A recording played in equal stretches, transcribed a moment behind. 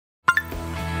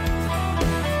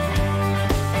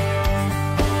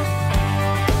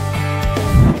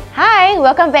Hi,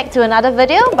 welcome back to another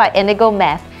video by Indigo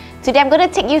Math. Today I'm going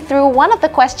to take you through one of the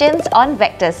questions on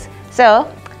vectors. So,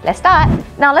 let's start.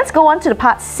 Now let's go on to the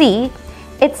part C.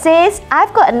 It says,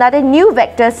 I've got another new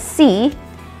vector C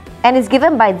and it's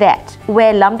given by that,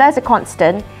 where lambda is a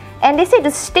constant, and they say to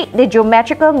state the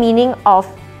geometrical meaning of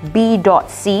B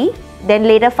dot C, then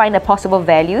later find the possible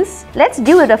values. Let's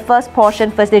deal with the first portion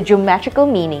first, the geometrical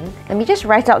meaning. Let me just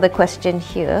write out the question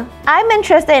here. I'm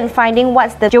interested in finding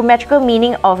what's the geometrical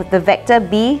meaning of the vector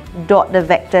B dot the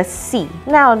vector C.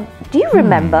 Now, do you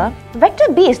remember?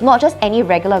 Vector B is not just any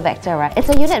regular vector, right? It's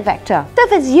a unit vector. So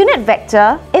if it's unit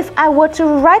vector, if I were to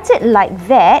write it like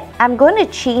that, I'm going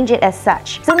to change it as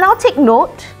such. So now take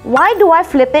note. Why do I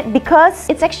flip it? Because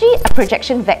it's actually a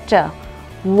projection vector.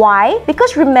 Why?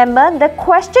 Because remember, the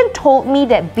question told me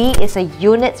that B is a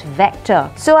unit vector.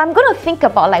 So I'm going to think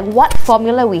about like what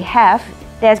formula we have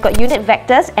that's got unit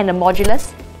vectors and the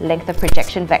modulus length of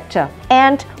projection vector.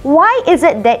 And why is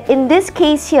it that in this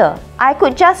case here, I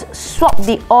could just swap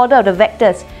the order of the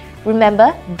vectors?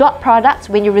 Remember, dot products,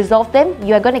 when you resolve them,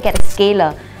 you are going to get a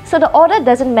scalar. So the order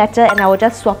doesn't matter and I will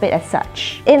just swap it as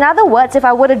such. In other words, if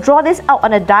I were to draw this out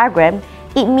on a diagram,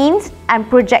 it means I'm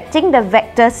projecting the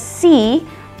vector C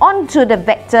onto the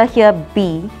vector here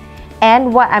B.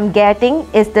 And what I'm getting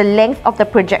is the length of the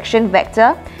projection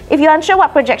vector. If you're unsure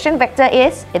what projection vector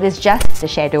is, it is just the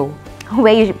shadow.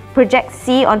 Where you project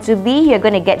C onto B, you're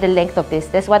going to get the length of this.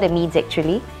 That's what it means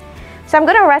actually. So I'm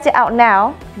going to write it out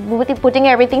now, putting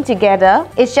everything together.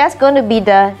 It's just going to be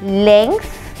the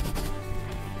length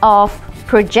of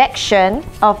projection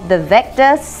of the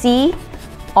vector C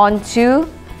onto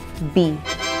B.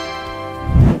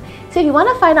 So if you want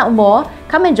to find out more,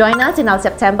 come and join us in our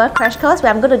September crash course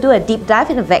where I'm going to do a deep dive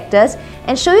into vectors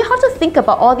and show you how to think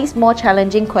about all these more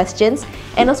challenging questions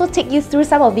and also take you through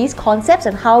some of these concepts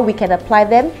and how we can apply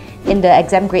them in the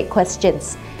exam grade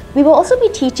questions. We will also be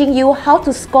teaching you how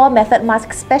to score method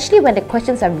marks, especially when the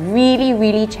questions are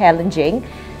really challenging,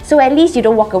 so at least you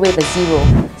don't walk away with a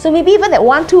 0. So maybe even that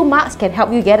 1-2 marks can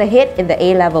help you get ahead in the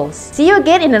A levels. See you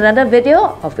again in another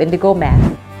video of Indigo Math.